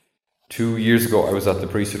2 years ago, I was at the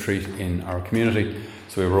priest retreat in our community.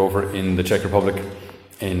 So we were over in the Czech Republic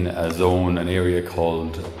in an area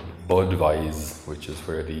called Budweis, which is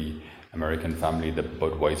where the American family, the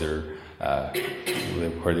Budweiser,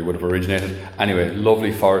 where they would have originated. Anyway,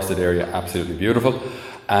 lovely forested area, absolutely beautiful.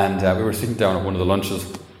 And we were sitting down at one of the lunches,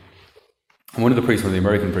 and one of the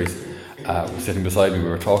American priests, was sitting beside me. We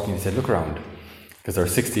were talking. He said, "Look around," because there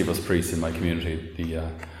are 60 of us priests in my community,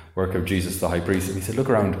 the work of Jesus, the high priest. And he said, "Look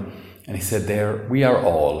around," and he said, "There, we are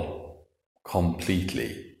all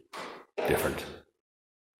completely different.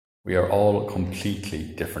 We are all completely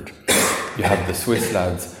different. You have the Swiss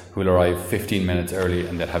lads who will arrive 15 minutes early,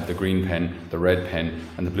 and they'll have the green pen, the red pen,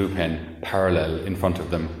 and the blue pen parallel in front of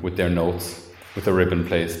them with their notes, with a ribbon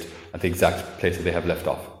placed at the exact place that they have left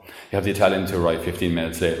off. You have the Italians who arrive 15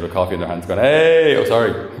 minutes late with a coffee in their hands going, 'Hey, oh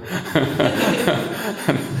sorry.'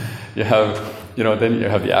 Then you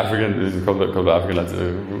have the African, there's a couple of African lads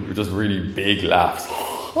who just really big laughs,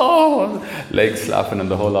 legs slapping and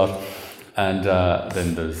the whole lot. And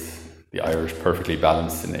then there's the Irish, perfectly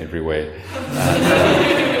balanced in every way.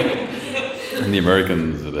 And the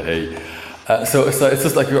Americans are the hey. So it's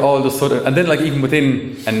just like you're all just sort of, and then like even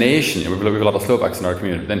within a nation, we have a lot of Slovaks in our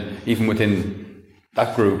community, then even within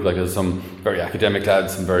that group, like there's some very academic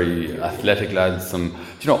lads, some very athletic lads,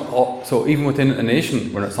 so even within a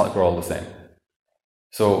nation, it's not like we're all the same.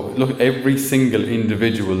 So look, every single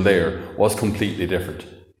individual there was completely different.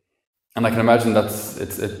 And I can imagine that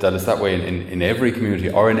is that way in every community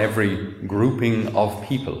or in every grouping of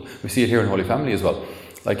people. We see it here in Holy Family as well.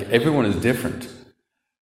 Like everyone is different.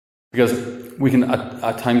 Because we can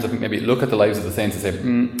at times maybe look at the lives of the saints and say,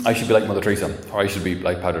 I should be like Mother Teresa, or I should be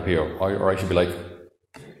like Padre Pio, or I should be like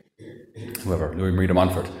whoever, Louis Marie de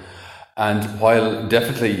Montfort. And while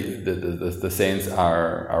definitely the saints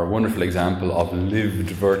are a wonderful example of lived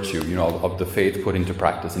virtue, of the faith put into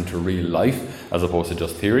practice, into real life, as opposed to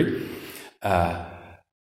just theory,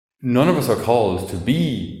 none of us are called to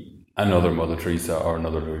be another Mother Teresa or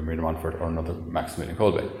another Louis Marie de Montfort or another Maximilian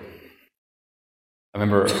Kolbe. I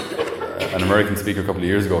remember an American speaker a couple of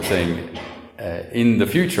years ago saying, in the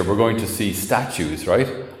future we're going to see statues, right,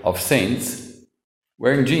 of saints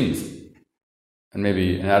wearing jeans and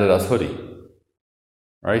maybe an Adidas hoodie,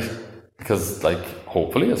 right? Because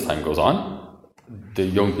hopefully as time goes on, the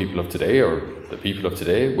young people of today or the people of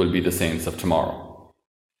today will be the saints of tomorrow.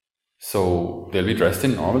 So they'll be dressed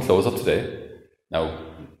in normal clothes of today. Now,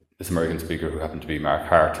 this American speaker, who happened to be Mark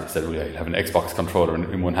Hart, said, well, he'll have an Xbox controller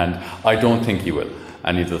in one hand. I don't think he will,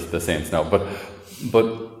 and he's the saints now. But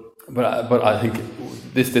I think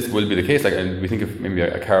this will be the case. And we think of maybe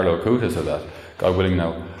a Carlo Acutis or that, God willing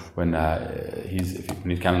now, when he's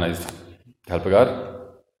canonized, the help of God.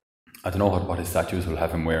 I don't know what his statues will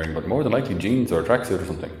have him wearing, but more than likely jeans or a tracksuit or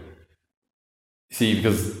something. See,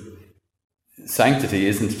 because sanctity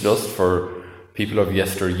isn't just for people of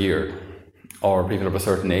yesteryear or people of a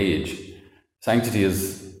certain age. Sanctity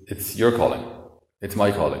it's your calling, it's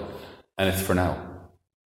my calling, and it's for now.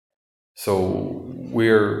 So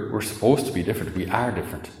we're supposed to be different. We are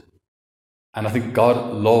different. And I think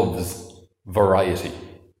God loves variety.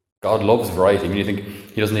 God loves variety. I mean, you think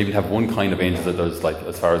he doesn't even have one kind of angels that does,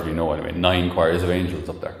 as far as we know anyway, 9 choirs of angels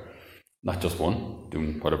up there. Not just one,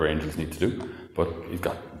 doing whatever angels need to do, but he's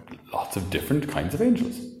got lots of different kinds of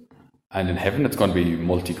angels. And in heaven, it's going to be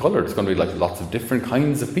multicolored. It's going to be lots of different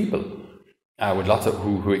kinds of people, with lots of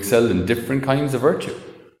who excel in different kinds of virtue.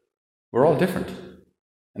 We're all different.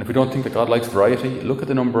 And if we don't think that God likes variety, look at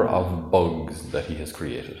the number of bugs that he has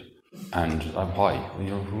created. And why?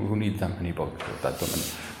 Who needs that many bugs? That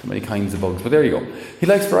many kinds of bugs. But there you go. He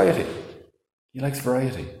likes variety. He likes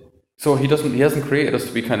variety. So he hasn't created us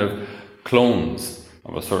to be kind of clones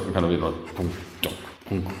of a certain kind of punk,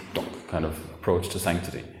 dunk kind of approach to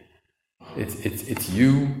sanctity. It's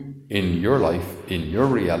you in your life, in your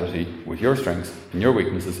reality, with your strengths, in your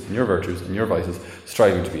weaknesses, in your virtues, in your vices,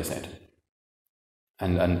 striving to be a saint.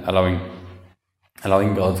 And allowing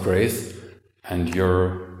God's grace and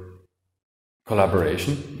your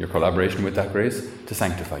collaboration with that grace to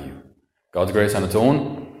sanctify you. God's grace on its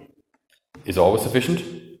own is always sufficient,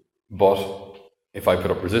 but if I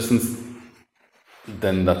put up resistance,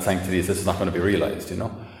 then that sanctity is not going to be realized,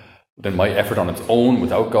 Then my effort on its own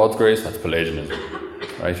without God's grace, that's Pelagianism,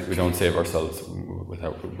 right? We don't save ourselves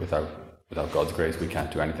without God's grace. We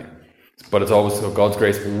can't do anything. But it's always God's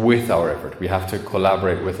grace with our effort. We have to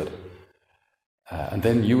collaborate with it. And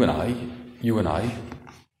then you and I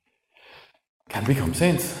can become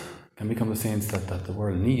saints. Can become the saints that the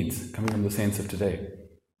world needs. Can become the saints of today.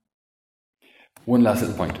 One last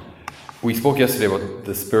little point. We spoke yesterday about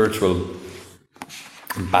the spiritual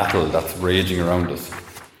battle that's raging around us.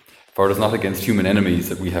 For it is not against human enemies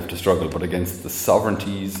that we have to struggle, but against the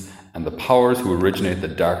sovereignties and the powers who originate the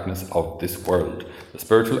darkness of this world, the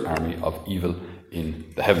spiritual army of evil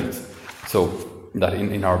in the heavens. So that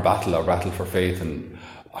in our battle for faith, and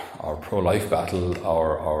our pro-life battle,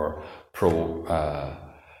 our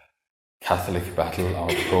pro-Catholic battle, our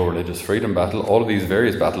pro-religious freedom battle, all of these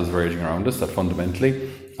various battles raging around us, that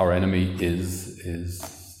fundamentally our enemy is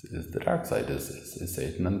the dark side, is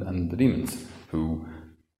Satan and the demons, who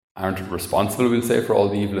aren't responsible, we'll say, for all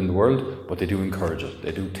the evil in the world, but they do encourage it,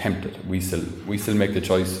 they do tempt it. We still make the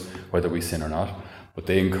choice whether we sin or not, but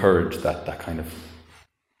they encourage that kind of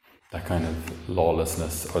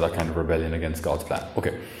lawlessness, or that kind of rebellion against God's plan.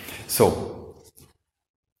 Okay, so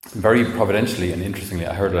very providentially and interestingly,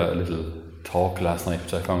 I heard a little talk last night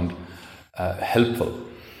which I found helpful.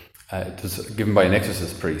 It was given by an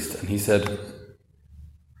exorcist priest, and he said,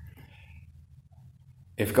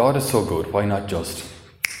 if God is so good, why not just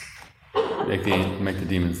make the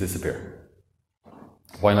demons disappear?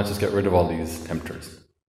 Why not just get rid of all these tempters?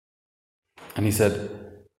 And he said,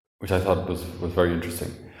 which I thought was very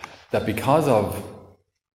interesting, that because of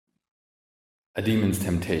a demon's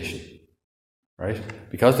temptation, right?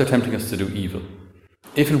 Because they're tempting us to do evil,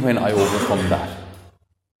 if and when I overcome that,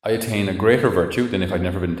 I attain a greater virtue than if I'd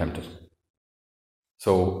never been tempted.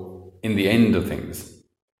 So, in the end of things,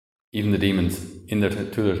 even the demons, to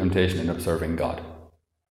their temptation, end up serving God,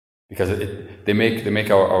 because they make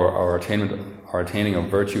our attaining of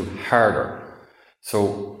virtue harder.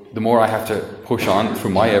 So the more I have to push on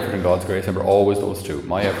through my effort and God's grace, remember always those two,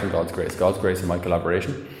 my effort and God's grace and my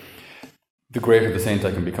collaboration, the greater the saint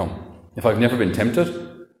I can become. If I've never been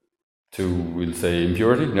tempted to, we'll say,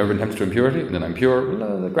 impurity, never been tempted to impurity, and then I'm pure,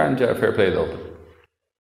 well, the grand fair play though.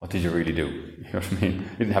 What did you really do? You know what I mean?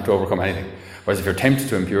 You didn't have to overcome anything. Whereas if you're tempted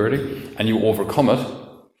to impurity and you overcome it,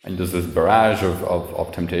 and there's this barrage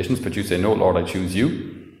of temptations, but you say, no, Lord, I choose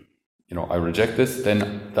you, I reject this,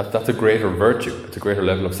 then that's a greater virtue. It's a greater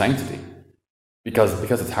level of sanctity. Because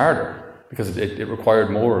it's harder. Because it required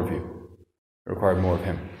more of you. It required more of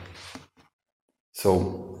Him.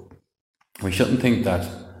 So we shouldn't think that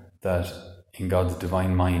in God's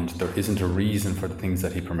divine mind there isn't a reason for the things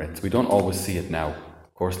that He permits. We don't always see it now.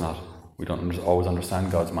 Of course not. We don't always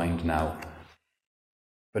understand God's mind now.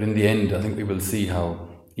 But in the end, I think we will see how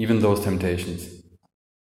even those temptations,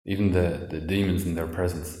 even the demons in their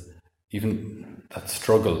presence, even that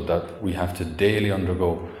struggle that we have to daily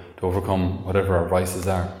undergo to overcome whatever our vices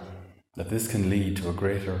are, that this can lead to a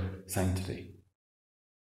greater sanctity.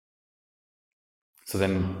 So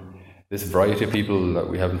then, this variety of people that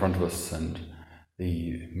we have in front of us, and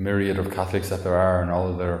the myriad of Catholics that there are, and all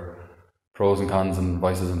of their pros and cons and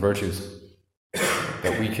vices and virtues,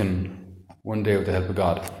 that we can, one day with the help of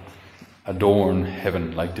God, adorn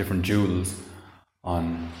heaven like different jewels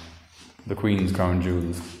on the Queen's crown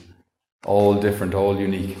jewels, all different, all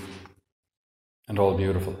unique, and all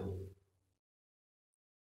beautiful.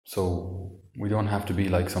 So we don't have to be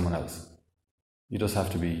like someone else. You just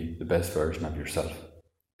have to be the best version of yourself,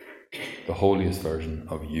 the holiest version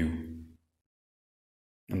of you.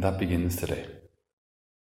 And that begins today.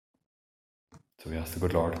 So we ask the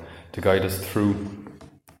good Lord to guide us through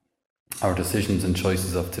our decisions and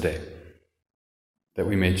choices of today, that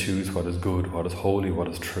we may choose what is good, what is holy, what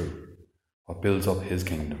is true, what builds up His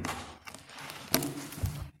kingdom.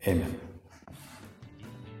 Amen.